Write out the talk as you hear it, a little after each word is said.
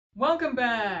Welcome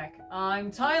back!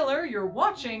 I'm Tyler, you're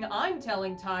watching I'm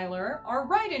Telling Tyler, our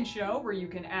write-in show where you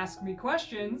can ask me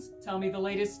questions, tell me the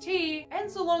latest tea, and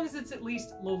so long as it's at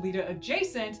least Lolita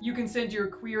adjacent, you can send your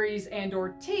queries and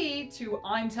or tea to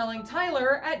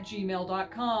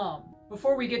imtellingtyler@gmail.com.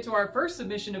 Before we get to our first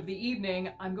submission of the evening,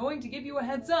 I'm going to give you a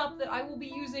heads up that I will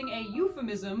be using a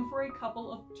euphemism for a couple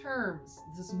of terms.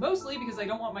 This is mostly because I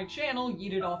don't want my channel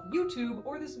yeeted off YouTube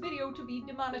or this video to be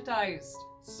demonetized.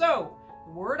 So,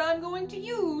 the word I'm going to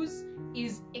use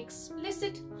is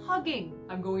explicit hugging.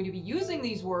 I'm going to be using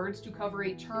these words to cover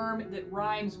a term that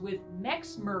rhymes with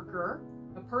mexmerker,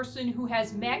 a person who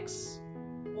has mex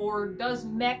or does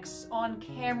mex on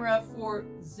camera for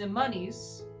the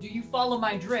monies. Do you follow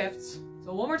my drift?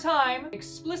 So one more time,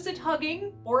 explicit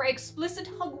hugging or explicit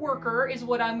hug worker is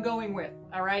what I'm going with.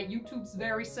 Alright, YouTube's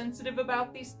very sensitive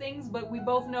about these things, but we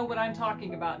both know what I'm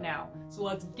talking about now. So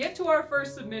let's get to our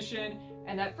first submission.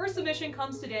 And that first submission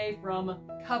comes today from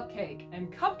Cupcake.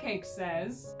 And Cupcake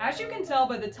says, as you can tell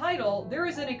by the title, there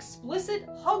is an explicit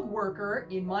hug worker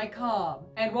in my comm.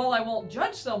 And while I won't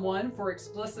judge someone for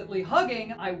explicitly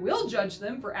hugging, I will judge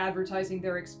them for advertising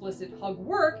their explicit hug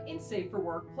work in safe for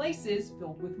work places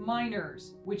filled with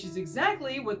minors, which is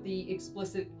exactly what the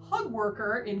explicit hug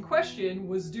worker in question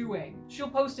was doing. She'll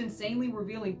post insanely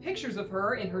revealing pictures of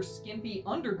her in her skimpy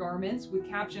undergarments with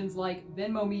captions like,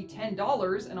 Venmo me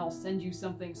 $10 and I'll send you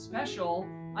something special.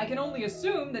 I can only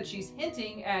assume that she's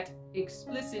hinting at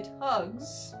explicit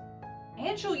hugs.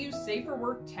 And she'll use safer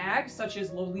work tags such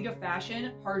as Lolita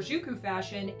fashion, Harajuku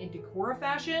fashion, and Decora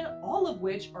fashion, all of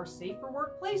which are safer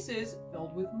work places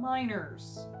filled with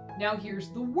minors. Now here's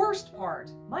the worst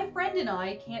part. My friend and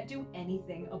I can't do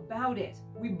anything about it.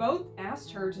 We both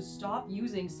asked her to stop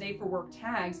using safer work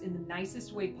tags in the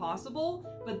nicest way possible,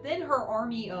 but then her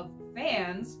army of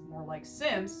fans, more like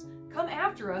simps, come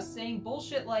after us saying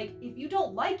bullshit like, if you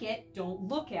don't like it, don't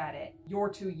look at it. You're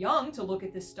too young to look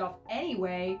at this stuff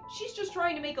anyway. She's just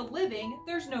trying to make a living.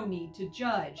 There's no need to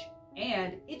judge.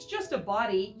 And it's just a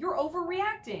body. You're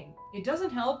overreacting. It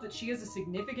doesn't help that she has a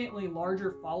significantly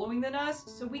larger following than us,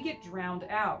 so we get drowned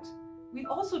out. We've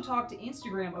also talked to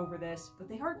Instagram over this, but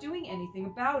they aren't doing anything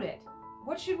about it.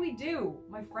 What should we do?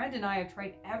 My friend and I have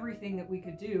tried everything that we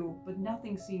could do, but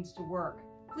nothing seems to work.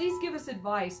 Please give us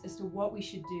advice as to what we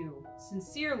should do.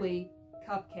 Sincerely,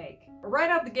 Cupcake. Right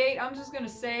out the gate, I'm just gonna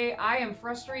say I am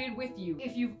frustrated with you.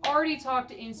 If you've already talked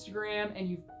to Instagram and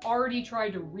you've already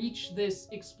tried to reach this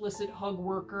explicit hug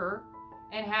worker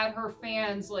and had her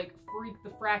fans like freak the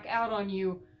frack out on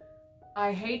you,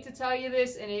 I hate to tell you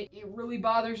this, and it really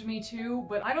bothers me too,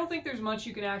 but I don't think there's much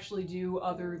you can actually do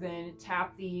other than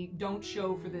tap the don't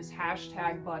show for this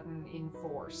hashtag button in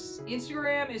force.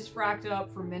 Instagram is fracked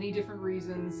up for many different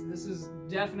reasons. This is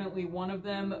definitely one of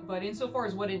them, but insofar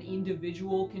as what an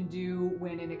individual can do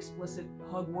when an explicit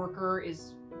hug worker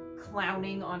is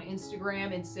clowning on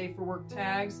Instagram and safe for work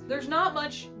tags, there's not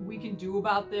much we can do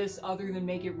about this other than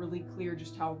make it really clear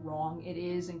just how wrong it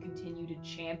is and continue to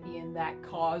champion that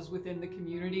cause within the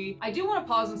community. I do want to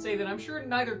pause and say that I'm sure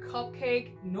neither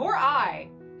Cupcake nor I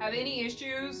have any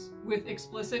issues with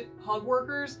explicit hug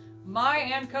workers. My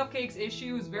and Cupcake's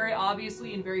issue is very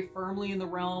obviously and very firmly in the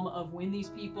realm of when these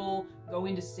people go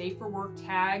into safe for work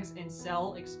tags and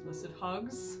sell explicit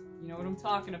hugs. You know what I'm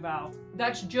talking about.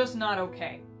 That's just not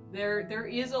okay. There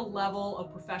is a level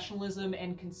of professionalism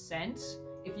and consent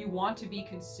if you want to be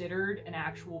considered an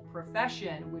actual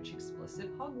profession, which explicit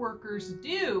hug workers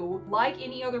do. Like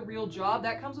any other real job,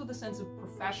 that comes with a sense of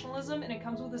professionalism and it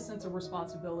comes with a sense of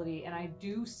responsibility. And I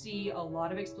do see a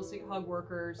lot of explicit hug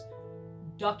workers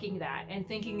ducking that and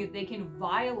thinking that they can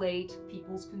violate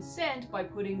people's consent by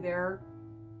putting their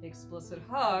explicit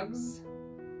hugs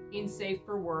in safe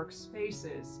for work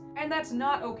spaces. And that's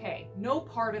not okay. No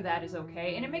part of that is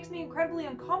okay, and it makes me incredibly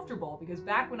uncomfortable because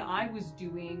back when I was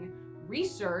doing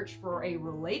research for a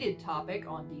related topic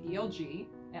on DDLG,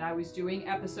 and I was doing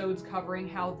episodes covering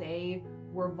how they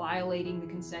were violating the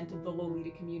consent of the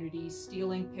Lolita community,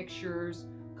 stealing pictures,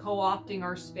 co-opting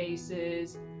our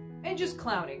spaces, and just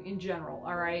clowning in general,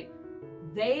 alright?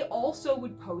 They also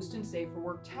would post in safe for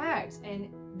work tags, and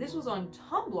this was on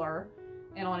Tumblr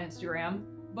and on Instagram,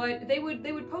 but they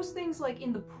would post things like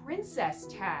in the princess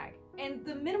tag, and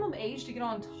the minimum age to get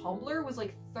on Tumblr was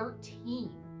like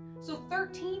 13. So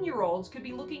 13-year-olds could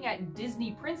be looking at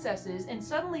Disney princesses and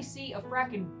suddenly see a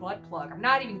fracking butt plug. I'm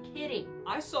not even kidding.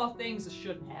 I saw things I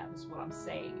shouldn't have, is what I'm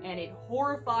saying, and it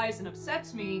horrifies and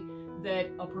upsets me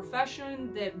that a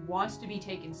profession that wants to be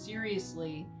taken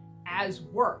seriously as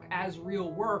work, as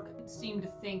real work, seem to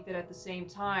think that at the same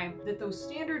time that those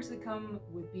standards that come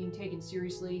with being taken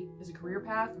seriously as a career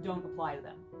path don't apply to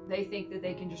them. they think that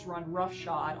they can just run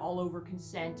roughshod all over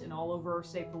consent and all over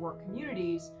safe for work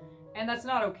communities, and that's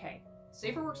not okay.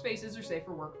 Safer workspaces are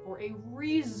safer work for a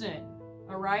reason,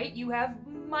 all right? You have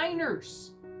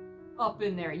minors up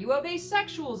in there. You have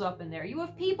asexuals up in there. You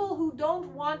have people who don't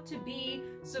want to be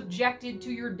subjected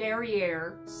to your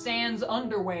derriere, sans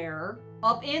underwear,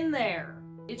 up in there.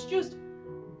 It's just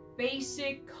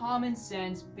basic common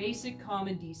sense, basic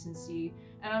common decency,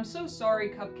 and I'm so sorry,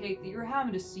 Cupcake, that you're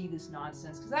having to see this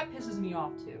nonsense, because that pisses me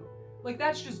off too. Like,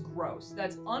 that's just gross.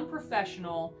 That's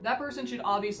unprofessional. That person should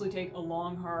obviously take a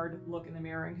long, hard look in the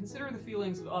mirror and consider the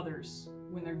feelings of others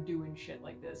when they're doing shit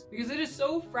like this. Because it is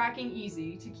so fracking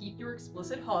easy to keep your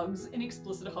explicit hugs in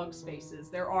explicit hug spaces.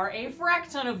 There are a frack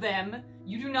ton of them.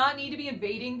 You do not need to be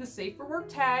invading the safe for work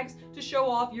tags to show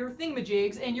off your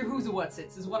thingamajigs and your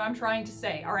whoozawhatsits is what I'm trying to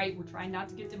say. All right, we're trying not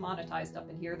to get demonetized up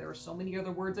in here. There are so many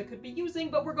other words I could be using,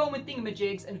 but we're going with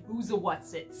thingamajigs and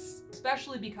whoozawhatsits.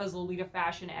 Especially because Lolita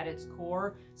fashion at its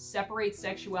core separates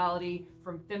sexuality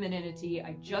from femininity.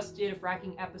 I just did a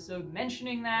fracking episode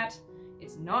mentioning that.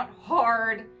 It's not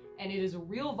hard, and it is a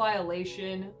real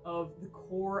violation of the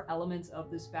core elements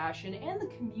of this fashion and the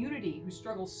community who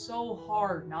struggle so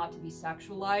hard not to be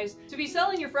sexualized. To be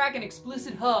selling your fracking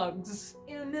explicit hugs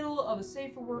in the middle of a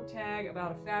safe for work tag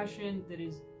about a fashion that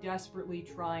is desperately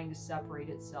trying to separate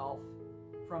itself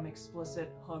from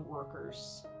explicit hug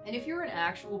workers. And if you're an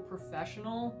actual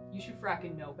professional, you should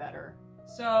fracking know better.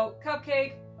 So,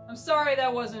 Cupcake, I'm sorry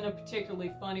that wasn't a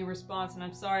particularly funny response, and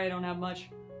I'm sorry I don't have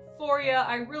much for you.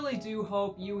 I really do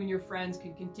hope you and your friends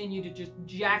can continue to just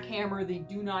jackhammer the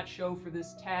do not show for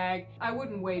this tag. I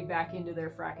wouldn't wade back into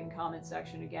their fracking comment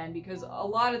section again, because a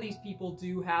lot of these people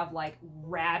do have like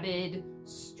rabid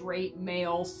straight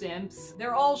male simps.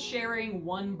 They're all sharing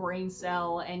one brain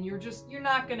cell, and you're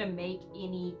not gonna make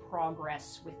any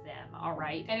progress with them, all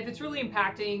right? And if it's really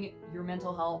impacting your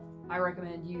mental health, I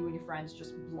recommend you and your friends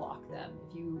just block them.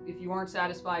 If you aren't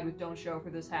satisfied with don't show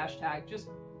for this hashtag, just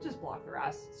block their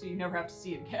ass so you never have to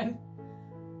see it again.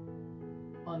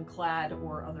 Unclad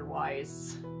or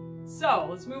otherwise. So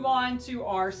let's move on to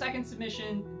our second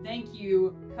submission. Thank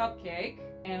you, Cupcake.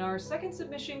 And our second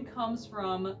submission comes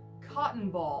from Cotton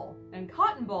Ball. And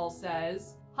Cotton Ball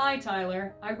says, "Hi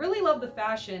Tyler, I really love the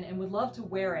fashion and would love to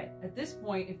wear it. At this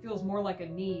point, it feels more like a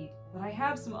need, but I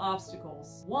have some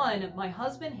obstacles. One, my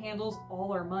husband handles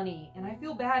all our money, and I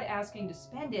feel bad asking to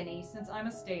spend any since I'm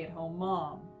a stay-at-home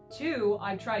mom. Two,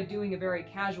 I've tried doing a very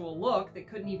casual look that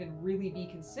couldn't even really be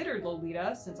considered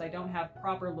Lolita since I don't have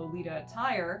proper Lolita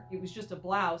attire. It was just a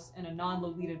blouse and a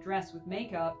non-Lolita dress with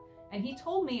makeup, and he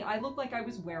told me I looked like I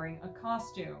was wearing a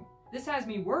costume. This has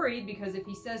me worried because if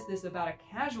he says this about a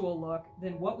casual look,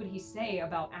 then what would he say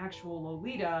about actual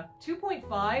Lolita?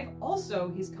 2.5, also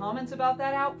his comments about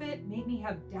that outfit made me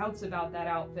have doubts about that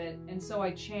outfit, and so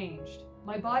I changed.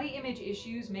 My body image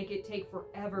issues make it take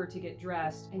forever to get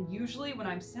dressed, and usually when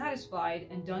I'm satisfied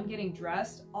and done getting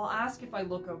dressed, I'll ask if I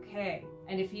look okay.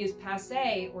 And if he is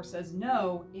passé or says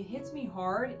no, it hits me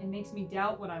hard and makes me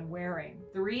doubt what I'm wearing.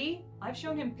 3, I've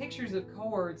shown him pictures of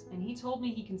cohorts and he told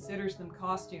me he considers them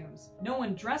costumes. No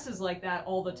one dresses like that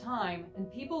all the time,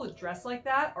 and people that dress like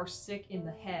that are sick in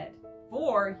the head.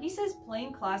 4, he says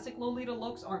plain classic Lolita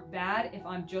looks aren't bad if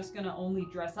I'm just gonna only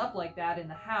dress up like that in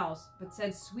the house, but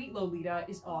said sweet Lolita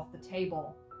is off the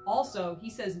table. Also, he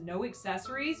says no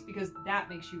accessories because that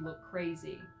makes you look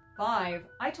crazy. 5,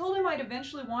 I told him I'd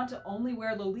eventually want to only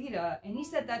wear Lolita, and he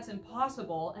said that's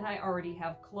impossible and I already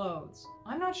have clothes.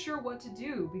 I'm not sure what to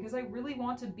do because I really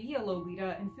want to be a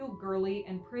Lolita and feel girly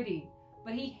and pretty,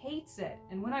 but he hates it,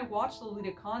 and when I watch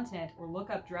Lolita content or look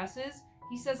up dresses,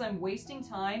 he says I'm wasting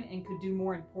time and could do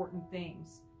more important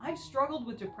things. I've struggled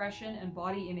with depression and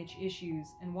body image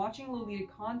issues, and watching Lolita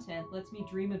content lets me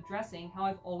dream of dressing how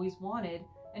I've always wanted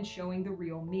and showing the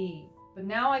real me. But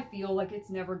now I feel like it's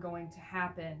never going to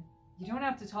happen. You don't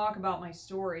have to talk about my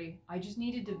story. I just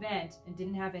needed to vent and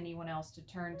didn't have anyone else to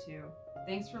turn to.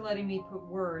 Thanks for letting me put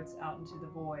words out into the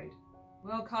void."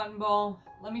 Well, Cotton Ball,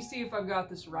 let me see if I've got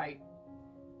this right.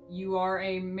 You are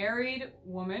a married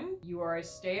woman, you are a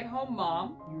stay-at-home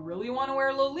mom, you really want to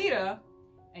wear Lolita,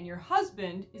 and your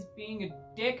husband is being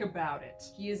a dick about it.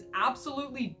 He is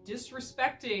absolutely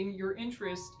disrespecting your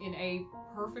interest in a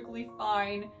perfectly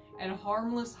fine and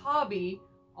harmless hobby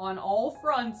on all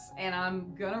fronts, and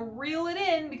I'm gonna reel it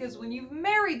in because when you've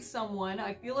married someone,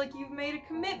 I feel like you've made a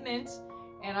commitment,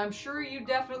 And I'm sure you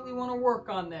definitely want to work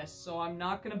on this, so I'm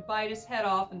not going to bite his head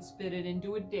off and spit it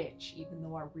into a ditch, even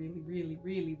though I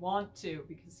really want to,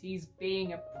 because he's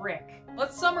being a prick.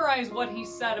 Let's summarize what he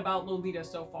said about Lolita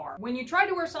so far. When you tried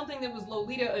to wear something that was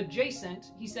Lolita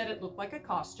adjacent, he said it looked like a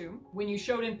costume. When you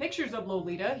showed him pictures of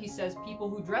Lolita, he says people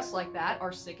who dress like that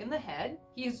are sick in the head.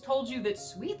 He has told you that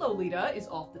sweet Lolita is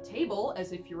off the table,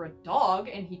 as if you're a dog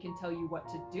and he can tell you what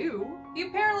to do. He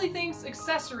apparently thinks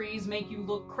accessories make you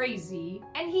look crazy,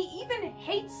 and he even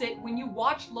hates it when you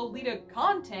watch Lolita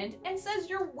content and says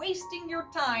you're wasting your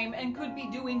time and could be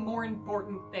doing more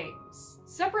important things.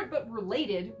 Separate but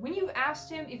related, when you've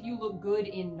asked him if you look good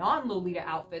in non-Lolita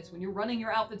outfits when you're running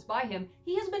your outfits by him,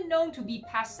 he has been known to be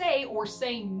passé or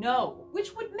say no,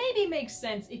 which would maybe make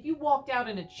sense if you walked out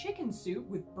in a chicken suit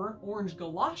with burnt orange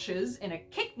galoshes and a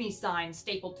kick me sign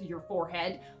stapled to your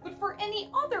forehead, but for any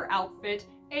other outfit,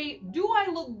 a "do I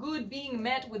look good" being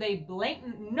met with a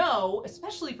blatant no,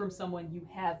 especially from someone you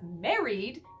have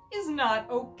married, is not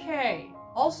okay.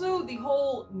 Also, the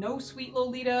whole no sweet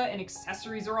Lolita and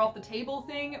accessories are off the table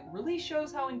thing really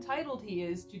shows how entitled he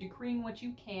is to decreeing what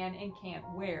you can and can't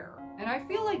wear. And I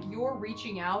feel like your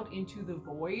reaching out into the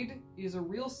void is a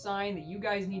real sign that you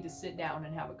guys need to sit down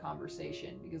and have a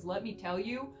conversation, because let me tell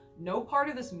you, no part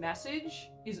of this message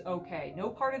is okay. No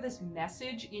part of this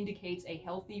message indicates a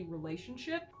healthy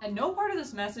relationship, and no part of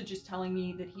this message is telling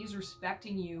me that he's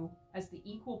respecting you as the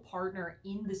equal partner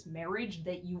in this marriage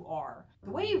that you are. The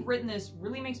way you've written this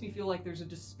really makes me feel like there's a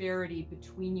disparity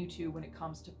between you two when it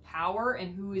comes to power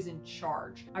and who is in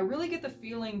charge. I really get the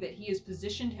feeling that he has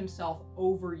positioned himself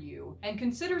over you and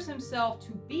considers himself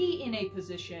to be in a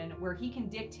position where he can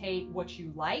dictate what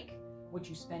you like, what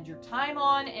you spend your time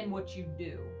on, and what you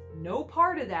do. No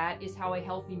part of that is how a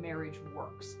healthy marriage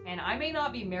works. And I may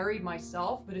not be married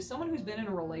myself, but as someone who's been in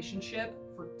a relationship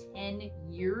for 10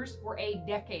 years or a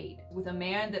decade with a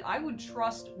man that I would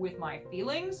trust with my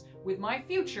feelings, with my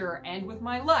future, and with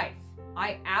my life,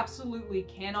 I absolutely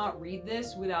cannot read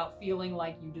this without feeling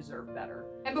like you deserve better.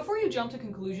 And before you jump to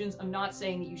conclusions, I'm not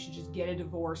saying that you should just get a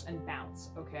divorce and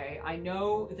bounce, okay? I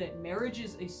know that marriage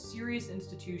is a serious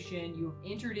institution. You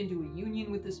have entered into a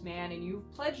union with this man and you've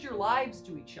pledged your lives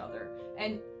to each other.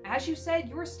 And as you said,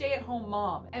 you're a stay-at-home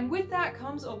mom. And with that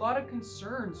comes a lot of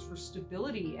concerns for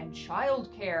stability and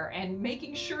childcare and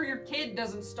making sure your kid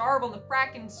doesn't starve on the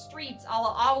fracking streets a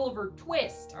la Oliver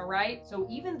Twist, all right? So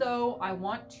even though I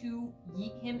want to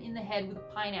yeet him in the head with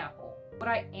a pineapple, what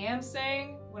I am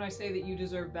saying when I say that you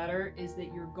deserve better is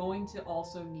that you're going to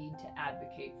also need to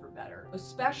advocate for better,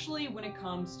 especially when it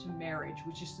comes to marriage,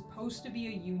 which is supposed to be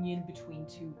a union between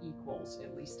two equals,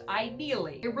 at least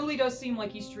ideally. It really does seem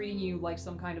like he's treating you like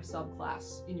some kind of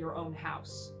subclass in your own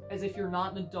house, as if you're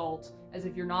not an adult, as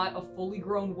if you're not a fully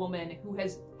grown woman who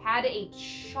has had a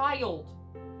child.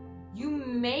 You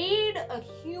made a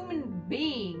human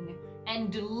being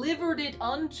and delivered it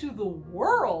unto the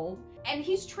world, and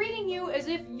he's treating you as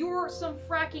if you're some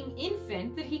fracking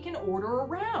infant that he can order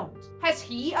around. Has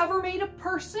he ever made a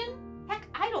person? Heck,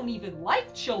 I don't even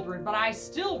like children, but I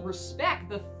still respect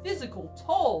the physical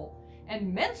toll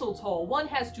and mental toll one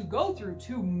has to go through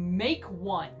to make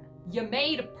one. You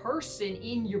made a person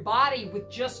in your body with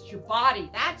just your body.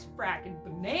 That's fracking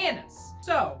bananas.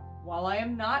 So, while I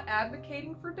am not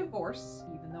advocating for divorce,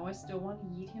 even though I still want to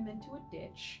yeet him into a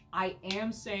ditch, I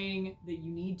am saying that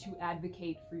you need to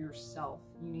advocate for yourself.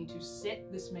 You need to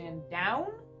sit this man down,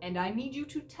 and I need you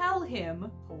to tell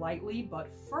him, politely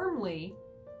but firmly,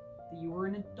 that you are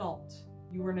an adult.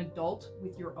 You are an adult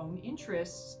with your own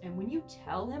interests, and when you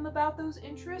tell him about those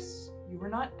interests, you are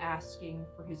not asking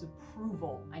for his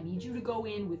approval. I need you to go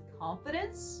in with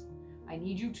confidence. I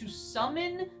need you to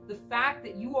summon the fact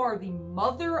that you are the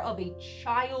mother of a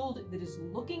child that is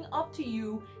looking up to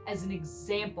you as an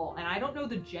example. And I don't know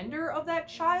the gender of that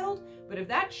child, but if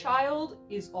that child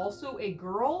is also a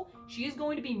girl, she is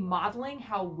going to be modeling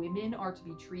how women are to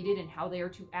be treated and how they are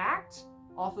to act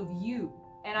off of you.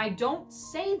 And I don't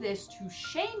say this to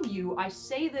shame you. I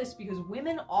say this because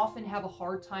women often have a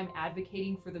hard time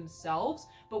advocating for themselves,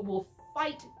 but will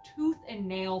fight tooth and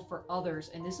nail for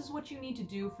others. And this is what you need to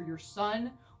do for your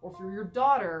son or for your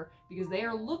daughter, because they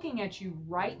are looking at you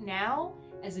right now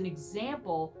as an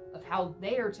example of how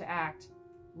they are to act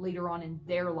later on in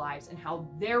their lives and how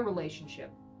their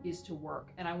relationship is to work.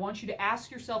 And I want you to ask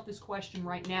yourself this question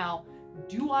right now.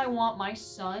 Do I want my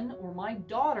son or my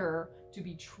daughter to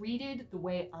be treated the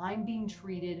way I'm being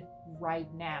treated right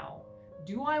now?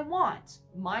 Do I want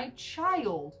my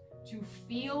child to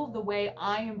feel the way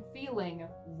I am feeling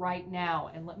right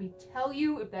now? And let me tell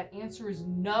you, if that answer is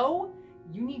no,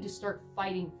 you need to start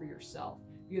fighting for yourself,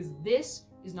 because this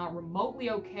is not remotely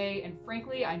okay, and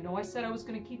frankly, I know I said I was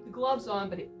gonna keep the gloves on,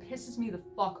 but it pisses me the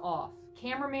fuck off.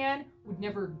 Cameraman would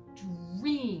never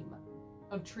dream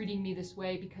of treating me this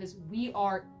way because we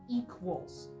are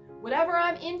equals. Whatever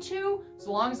I'm into,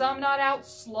 so long as I'm not out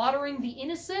slaughtering the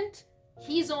innocent,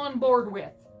 he's on board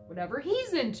with. Whatever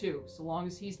he's into, so long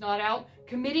as he's not out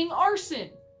committing arson,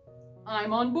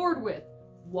 I'm on board with.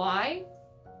 Why?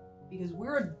 Because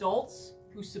we're adults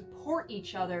who support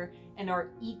each other and are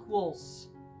equals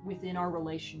within our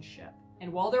relationship.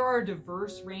 And while there are a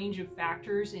diverse range of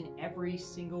factors in every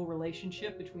single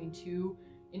relationship between two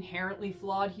inherently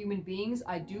flawed human beings,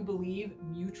 I do believe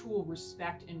mutual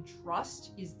respect and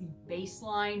trust is the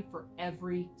baseline for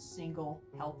every single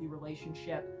healthy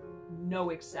relationship.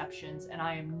 No exceptions, and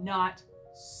I am not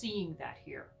seeing that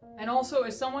here. And also,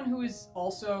 as someone who has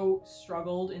also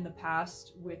struggled in the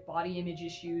past with body image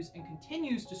issues and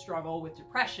continues to struggle with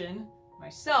depression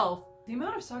myself, the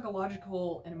amount of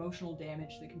psychological and emotional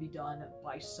damage that can be done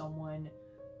by someone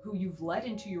who you've let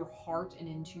into your heart and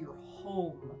into your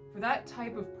home, for that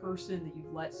type of person that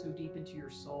you've let so deep into your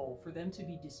soul, for them to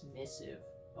be dismissive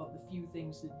of the few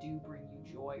things that do bring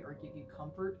you joy or give you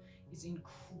comfort is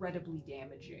incredibly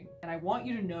damaging. And I want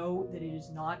you to know that it is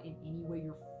not in any way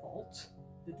your fault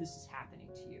that this is happening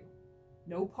to you.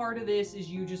 No part of this is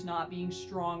you just not being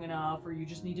strong enough or you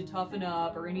just need to toughen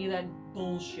up or any of that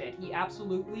bullshit. He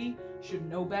absolutely should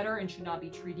know better and should not be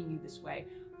treating you this way.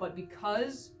 But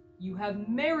because you have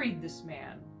married this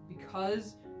man,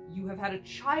 because you have had a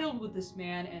child with this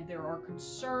man, and there are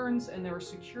concerns and there are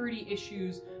security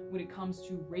issues when it comes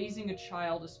to raising a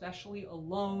child, especially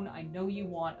alone. I know you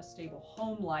want a stable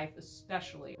home life,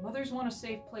 especially. Mothers want a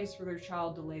safe place for their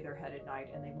child to lay their head at night,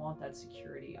 and they want that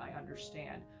security. I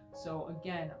understand. So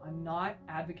again, I'm not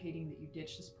advocating that you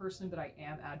ditch this person, but I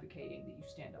am advocating that you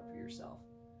stand up for yourself,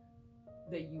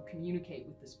 that you communicate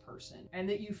with this person, and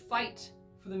that you fight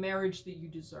for the marriage that you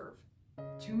deserve.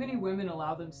 Too many women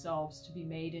allow themselves to be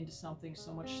made into something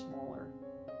so much smaller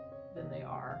than they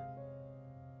are.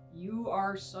 You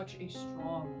are such a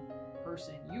strong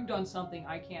person. You've done something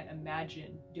I can't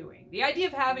imagine doing. The idea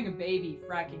of having a baby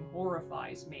fracking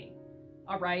horrifies me.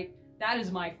 Alright? That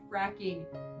is my fracking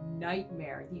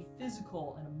nightmare. The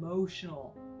physical and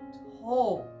emotional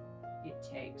toll it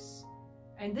takes.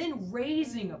 And then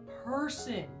raising a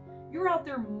person. You're out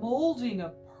there molding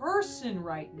a person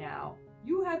right now.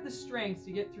 You had the strength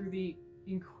to get through the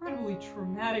incredibly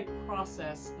traumatic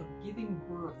process of giving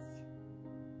birth.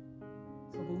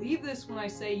 So believe this when I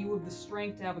say you have the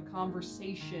strength to have a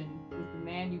conversation with the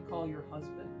man you call your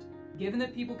husband. Given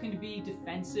that people can be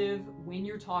defensive when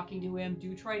you're talking to him,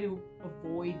 do try to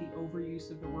avoid the overuse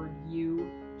of the word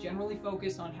you. Generally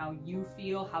focus on how you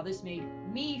feel, how this made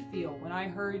me feel when I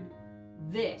heard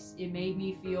this. It made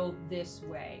me feel this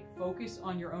way. Focus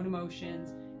on your own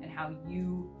emotions and how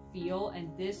you feel,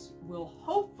 and this will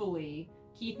hopefully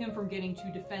keep him from getting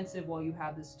too defensive while you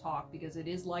have this talk, because it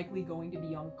is likely going to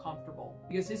be uncomfortable,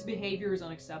 because his behavior is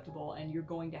unacceptable and you're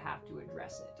going to have to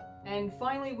address it. And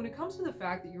finally, when it comes to the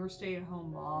fact that you're a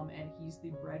stay-at-home mom and he's the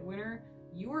breadwinner,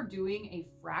 you are doing a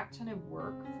frack ton of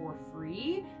work for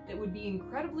free that would be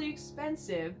incredibly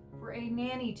expensive for a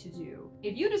nanny to do.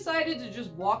 If you decided to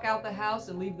just walk out the house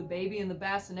and leave the baby in the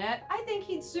bassinet, I think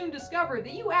he'd soon discover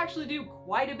that you actually do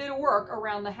quite a bit of work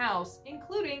around the house,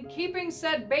 including keeping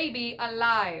said baby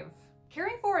alive.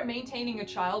 Caring for and maintaining a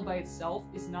child by itself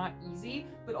is not easy,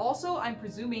 but also I'm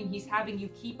presuming he's having you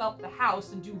keep up the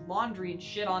house and do laundry and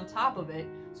shit on top of it,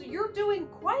 so you're doing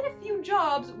quite a few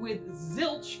jobs with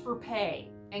zilch for pay.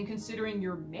 And considering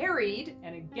you're married,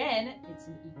 and again, it's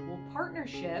an equal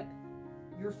partnership,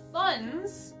 your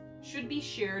funds should be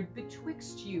shared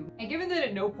betwixt you. And given that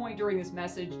at no point during this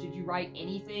message did you write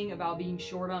anything about being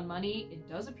short on money, it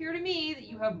does appear to me that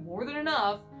you have more than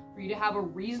enough for you to have a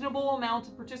reasonable amount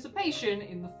of participation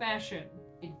in the fashion.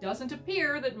 It doesn't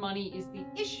appear that money is the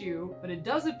issue, but it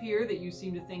does appear that you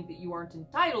seem to think that you aren't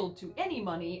entitled to any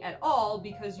money at all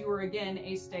because you are again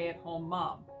a stay-at-home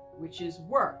mom, which is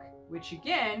work, which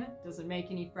again doesn't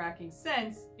make any fracking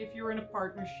sense if you're in a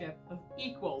partnership of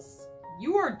equals.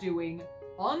 You are doing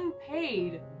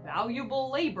unpaid, valuable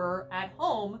labor at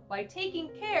home by taking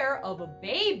care of a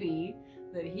baby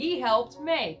that he helped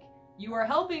make. You are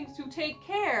helping to take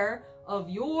care of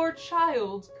your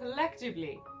child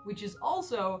collectively, which is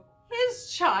also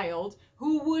his child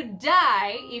who would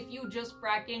die if you just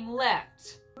fracking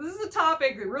left. This is a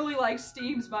topic that really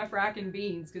steams my fracking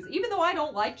beans, because even though I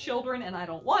don't like children and I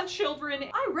don't want children,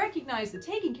 I recognize that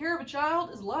taking care of a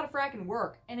child is a lot of fracking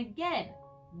work. And again,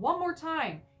 one more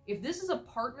time, if this is a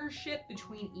partnership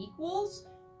between equals,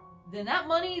 then that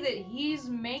money that he's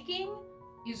making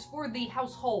is for the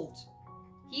household.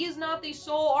 He is not the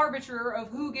sole arbiter of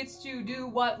who gets to do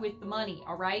what with the money,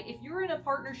 alright? If you're in a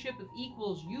partnership of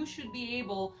equals, you should be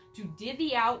able to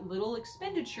divvy out little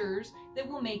expenditures that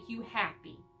will make you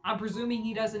happy. I'm presuming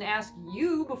he doesn't ask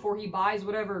you before he buys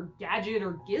whatever gadget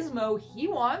or gizmo he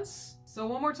wants. So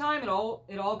one more time, it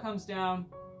all comes down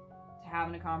to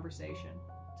having a conversation.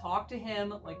 Talk to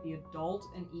him like the adult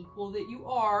and equal that you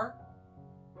are,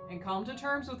 and come to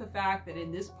terms with the fact that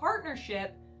in this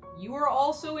partnership, you are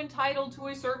also entitled to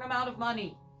a certain amount of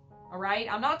money. Alright?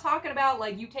 I'm not talking about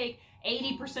like you take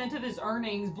 80% of his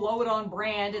earnings, blow it on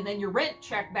brand, and then your rent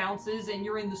check bounces and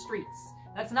you're in the streets.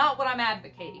 That's not what I'm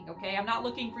advocating, okay? I'm not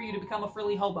looking for you to become a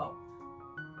frilly hobo.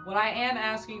 What I am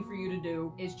asking for you to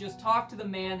do is just talk to the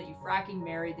man that you fracking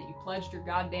married, that you pledged your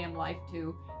goddamn life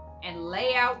to, and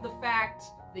lay out the fact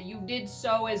that you did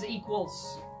so as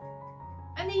equals.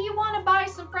 And that you want to buy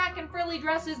some fracking frilly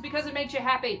dresses because it makes you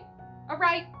happy.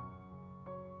 Alright?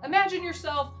 Imagine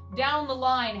yourself down the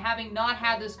line having not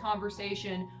had this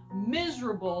conversation,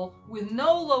 miserable, with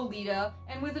no Lolita,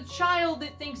 and with a child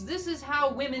that thinks this is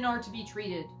how women are to be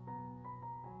treated.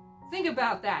 Think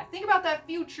about that. Think about that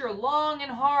future long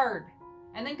and hard.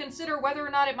 And then consider whether or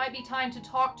not it might be time to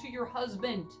talk to your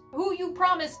husband, who you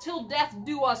promised till death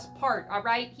do us part,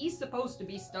 alright? He's supposed to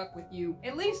be stuck with you.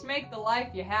 At least make the life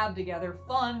you have together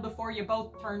fun before you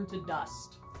both turn to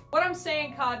dust. What I'm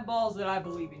saying, Cotton Ball, is that I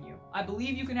believe in you. I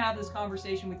believe you can have this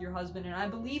conversation with your husband, and I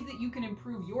believe that you can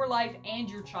improve your life and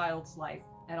your child's life.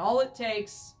 And all it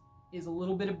takes is a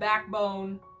little bit of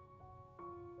backbone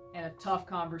and a tough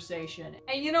conversation.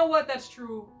 And you know what? That's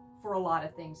true for a lot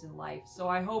of things in life. So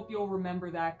I hope you'll remember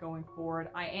that going forward.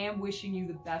 I am wishing you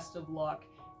the best of luck,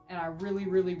 and I really,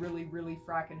 really, really, really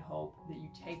fracking hope that you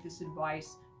take this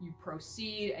advice, you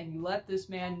proceed, and you let this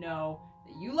man know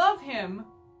that you love him,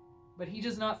 but he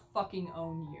does not fucking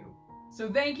own you.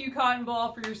 So thank you, Cotton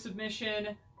Ball, for your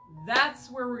submission.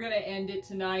 That's where we're going to end it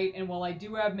tonight, and while I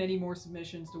do have many more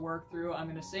submissions to work through, I'm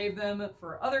going to save them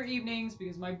for other evenings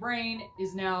because my brain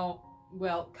is now,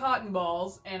 well, cotton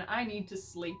balls, and I need to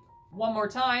sleep. One more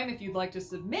time, if you'd like to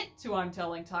submit to I'm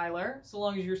Telling Tyler, so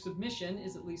long as your submission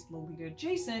is at least Lolita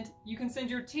adjacent, you can send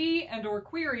your tea and or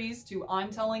queries to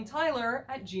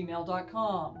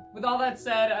imtellingtyler@gmail.com. With all that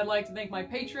said, I'd like to thank my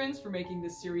patrons for making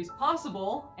this series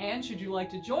possible, and should you like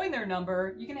to join their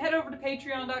number, you can head over to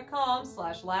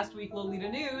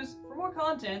patreon.com/lastweeklolitanews for more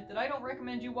content that I don't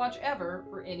recommend you watch ever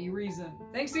for any reason.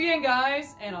 Thanks again,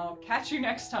 guys, and I'll catch you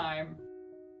next time.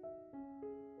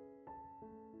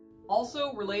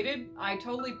 Also related, I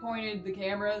totally pointed the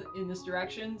camera in this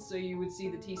direction so you would see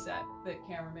the tea set that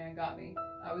cameraman got me.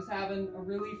 I was having a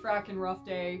really fracking rough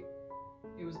day.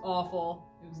 It was awful.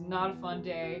 It was not a fun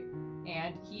day.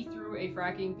 And he threw a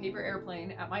fracking paper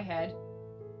airplane at my head.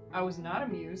 I was not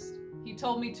amused. He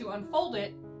told me to unfold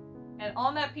it, and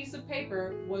on that piece of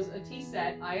paper was a tea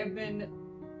set I have been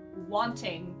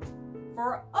wanting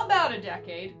for about a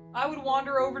decade. I would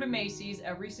wander over to Macy's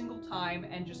every single time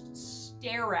and just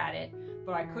stare at it,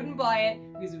 but I couldn't buy it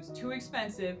because it was too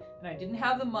expensive and I didn't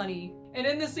have the money. And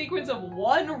in the sequence of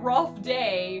one rough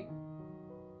day,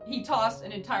 he tossed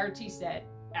an entire tea set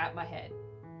at my head.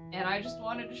 And I just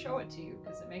wanted to show it to you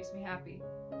because it makes me happy.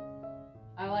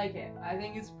 I like it. I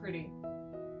think it's pretty.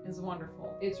 It's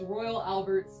wonderful. It's Royal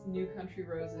Albert's New Country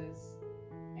Roses,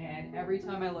 and every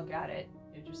time I look at it,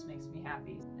 it just makes me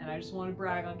happy. And I just want to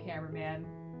brag on cameraman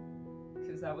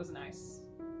because that was nice.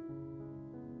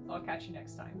 I'll catch you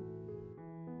next time.